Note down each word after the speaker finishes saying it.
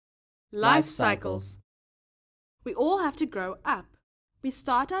Life cycles. We all have to grow up. We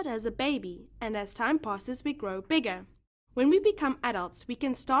start out as a baby, and as time passes, we grow bigger. When we become adults, we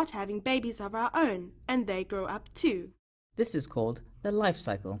can start having babies of our own, and they grow up too. This is called the life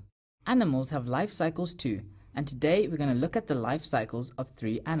cycle. Animals have life cycles too, and today we're going to look at the life cycles of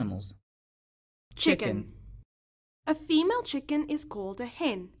 3 animals. Chicken. A female chicken is called a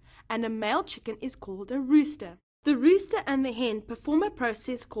hen, and a male chicken is called a rooster. The rooster and the hen perform a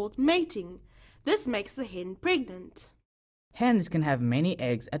process called mating. This makes the hen pregnant. Hens can have many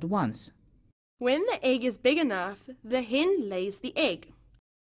eggs at once. When the egg is big enough, the hen lays the egg.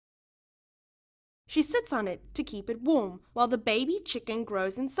 She sits on it to keep it warm while the baby chicken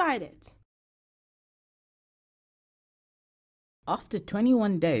grows inside it. After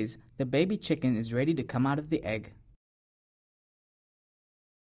 21 days, the baby chicken is ready to come out of the egg.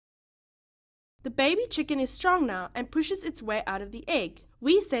 The baby chicken is strong now and pushes its way out of the egg.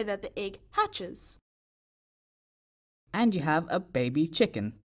 We say that the egg hatches. And you have a baby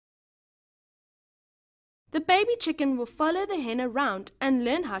chicken. The baby chicken will follow the hen around and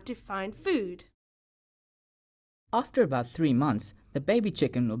learn how to find food. After about 3 months, the baby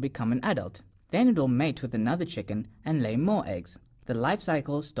chicken will become an adult. Then it will mate with another chicken and lay more eggs. The life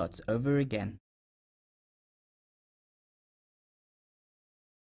cycle starts over again.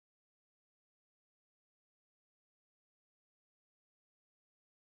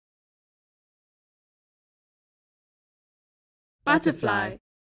 Butterfly.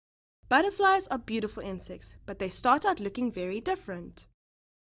 Butterflies are beautiful insects, but they start out looking very different.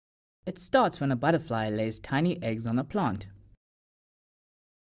 It starts when a butterfly lays tiny eggs on a plant.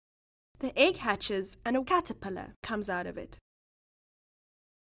 The egg hatches and a caterpillar comes out of it.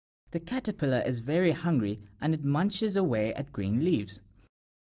 The caterpillar is very hungry and it munches away at green leaves.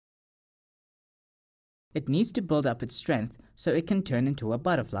 It needs to build up its strength so it can turn into a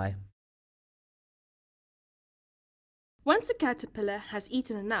butterfly. Once the caterpillar has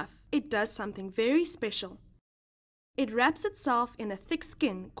eaten enough, it does something very special. It wraps itself in a thick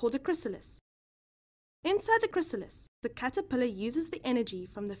skin called a chrysalis. Inside the chrysalis, the caterpillar uses the energy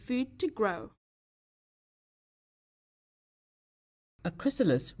from the food to grow. A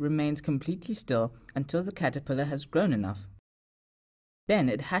chrysalis remains completely still until the caterpillar has grown enough. Then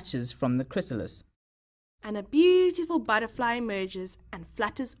it hatches from the chrysalis. And a beautiful butterfly emerges and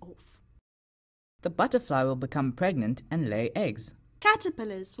flutters off. The butterfly will become pregnant and lay eggs.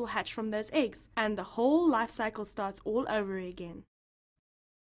 Caterpillars will hatch from those eggs, and the whole life cycle starts all over again.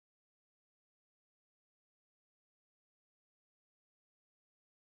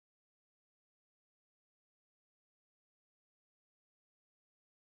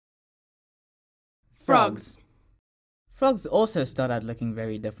 Frogs. Frogs also start out looking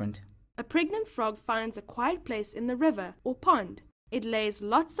very different. A pregnant frog finds a quiet place in the river or pond. It lays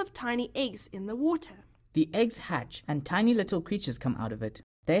lots of tiny eggs in the water. The eggs hatch and tiny little creatures come out of it.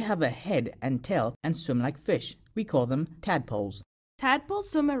 They have a head and tail and swim like fish. We call them tadpoles. Tadpoles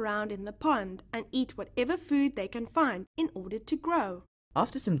swim around in the pond and eat whatever food they can find in order to grow.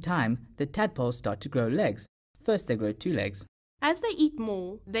 After some time, the tadpoles start to grow legs. First they grow 2 legs. As they eat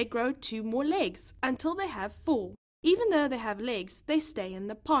more, they grow 2 more legs until they have 4. Even though they have legs, they stay in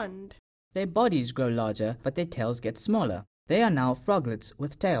the pond. Their bodies grow larger, but their tails get smaller. They are now froglets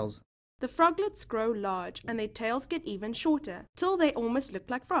with tails. The froglets grow large and their tails get even shorter, till they almost look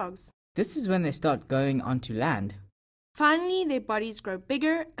like frogs. This is when they start going onto land. Finally, their bodies grow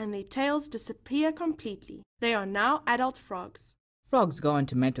bigger and their tails disappear completely. They are now adult frogs. Frogs go on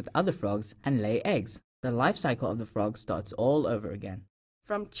to mate with other frogs and lay eggs. The life cycle of the frog starts all over again.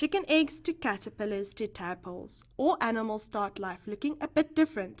 From chicken eggs to caterpillars to tadpoles, all animals start life looking a bit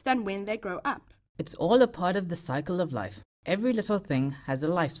different than when they grow up. It's all a part of the cycle of life. Every little thing has a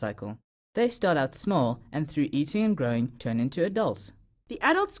life cycle. They start out small and through eating and growing turn into adults. The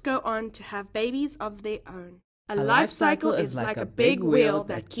adults go on to have babies of their own. A life cycle is like a big wheel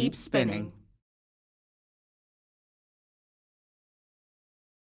that keeps spinning.